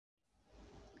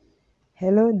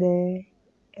Hello there.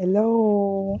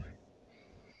 Hello.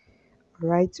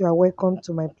 Right, you are welcome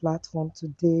to my platform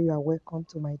today. You are welcome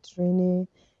to my training.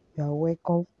 You are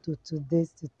welcome to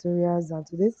today's tutorials. And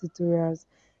today's tutorials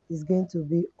is going to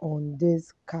be on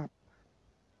this cap.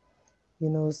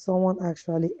 Someone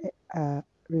actually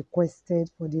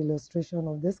requested for the illustration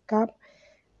of this cap,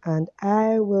 and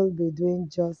I will be doing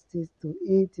justice to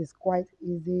it. It's quite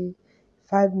easy.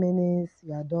 5 minutes,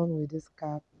 you are done with this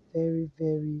cap. Very,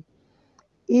 very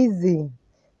easy.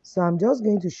 So I'm just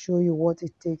going to show you what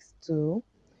it takes to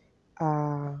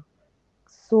uh,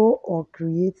 sew or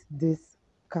create this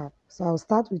cap. So I'll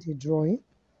start with a drawing.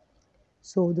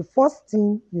 So the first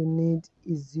thing you need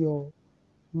is your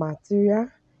material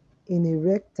in a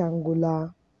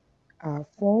rectangular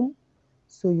form.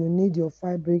 So you need your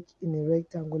fabric in a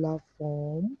rectangular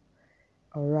form.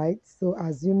 All right. So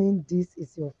assuming this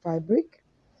is your fabric,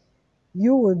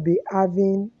 you will be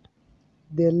having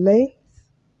the length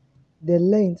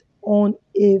on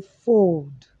a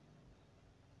fold.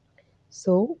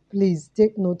 So please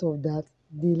take note of that.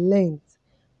 The length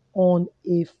on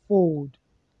a fold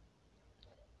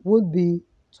would be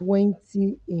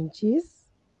 20 inches,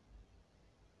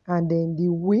 and then the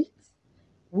width,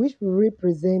 which will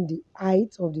represent the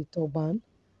height of the turban,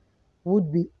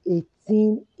 would be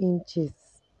 18 inches.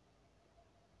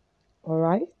 All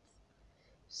right.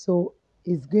 So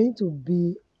it's going to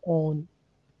be on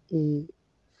a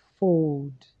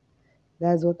fold.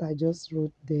 That's what I just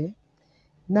wrote there.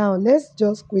 Now let's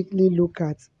just quickly look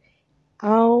at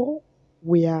how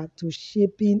we are to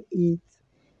shaping it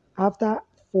after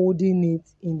folding it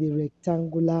in the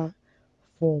rectangular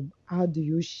form. How do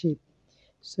you shape?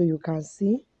 So you can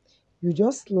see, you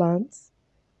just slant,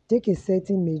 take a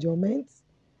certain measurement,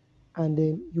 and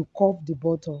then you curve the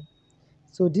bottom.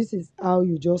 So this is how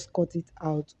you just cut it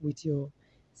out with your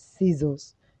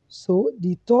scissors. So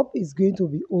the top is going to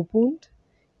be opened,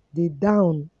 the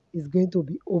down is going to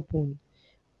be opened,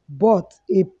 but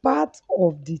a part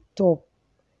of the top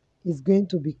is going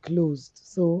to be closed.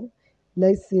 So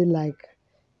let's say like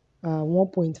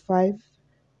 1.5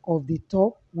 of the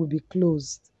top will be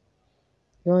closed.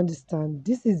 You understand?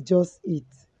 This is just it.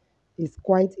 It's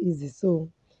quite easy.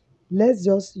 So let's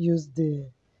just use the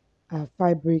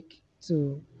fabric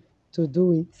to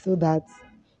do it so that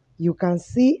you can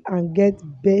see and get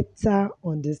better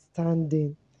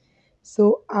understanding.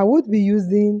 So I would be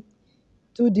using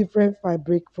two different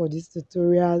fabric for these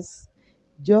tutorials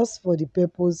just for the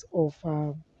purpose of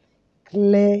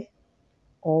clear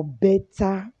or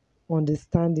better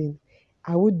understanding.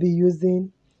 I would be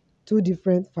using two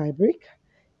different fabric.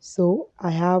 So I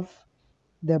have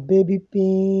the baby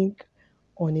pink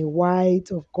on a white.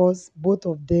 Of course, both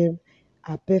of them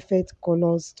are perfect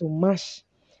colors to match.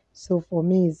 So for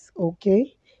me, it's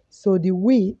okay. So the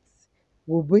width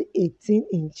will be 18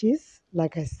 inches,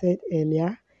 like I said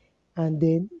earlier, and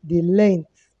then the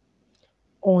length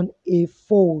on a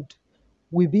fold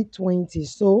will be 20.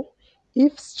 So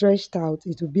if stretched out,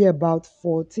 it will be about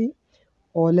 40,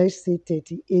 or let's say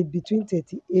 38, between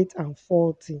 38 and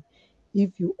 40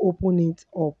 if you open it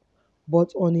up.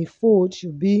 But on a fold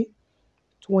should be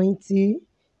 20,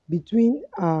 between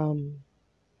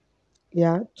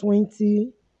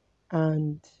 20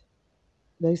 and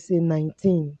let's say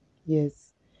 19.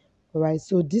 Yes. All right.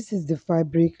 So this is the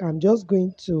fabric. I'm just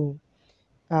going to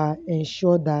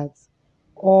ensure that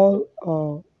all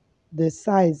the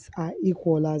size are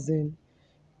equal, as in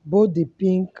both the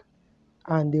pink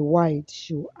and the white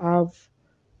should have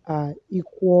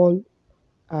equal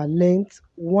length.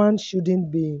 One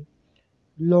shouldn't be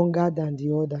longer than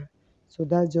the other. So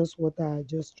that's just what I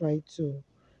just try to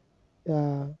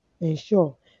uh,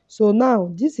 ensure. So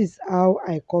now this is how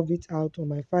I curve it out on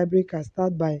my fabric. I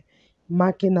start by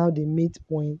marking out the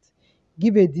midpoint.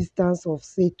 Give a distance of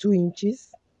say 2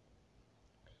 inches.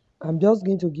 I'm just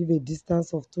going to give a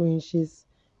distance of 2 inches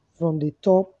from the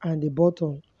top and the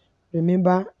bottom.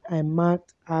 Remember, I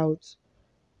marked out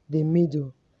the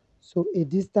middle. So a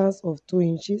distance of 2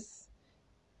 inches.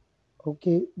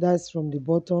 Okay, that's from the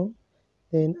bottom.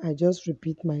 Then I just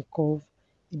repeat my curve,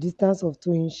 a distance of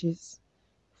 2 inches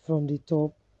from the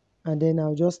top, and then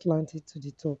I'll just slant it to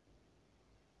the top.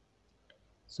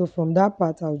 So from that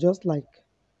part, I'll just like,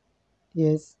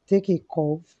 yes, take a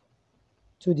curve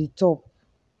to the top,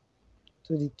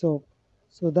 to the top.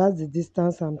 So that's the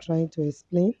distance I'm trying to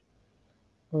explain.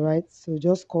 All right, so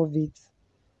just curve it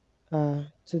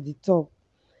to the top.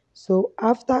 So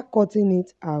after cutting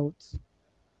it out,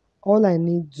 all I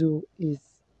need to do is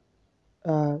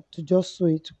to just sew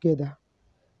it together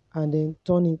and then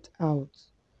turn it out,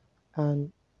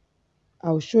 and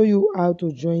I'll show you how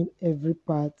to join every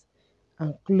part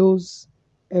and close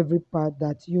every part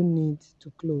that you need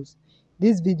to close.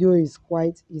 This video is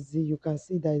quite easy. You can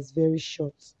see that it's very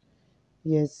short.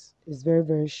 Yes, it's very,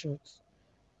 very short.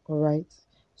 All right.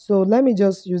 So let me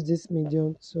just use this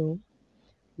medium to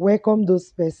welcome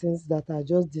those persons that are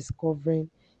just discovering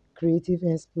Creative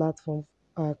Ends platform,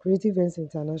 Creative Ends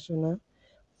International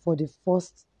for the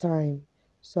first time.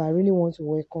 So I really want to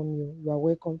welcome you. You are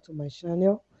welcome to my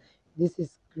channel. This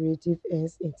is Creative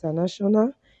Ends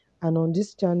International, and on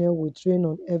this channel we train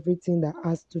on everything that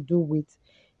has to do with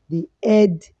the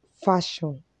head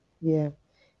fashion. Yeah.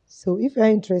 So if you're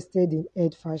interested in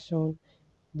head fashion,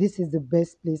 this is the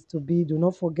best place to be. Do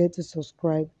not forget to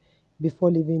subscribe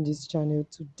before leaving this channel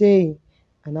today,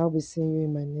 and I'll be seeing you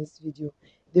in my next video.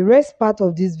 The rest part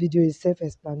of this video is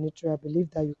self-explanatory. I believe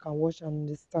that you can watch and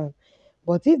understand.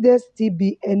 But if there still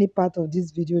be any part of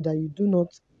this video that you do not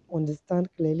understand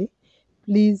clearly,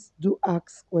 please do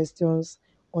ask questions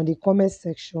on the comment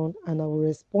section, and I will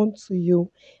respond to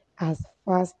you as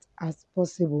fast as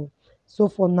possible. So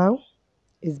for now,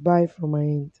 it's bye from my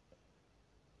end.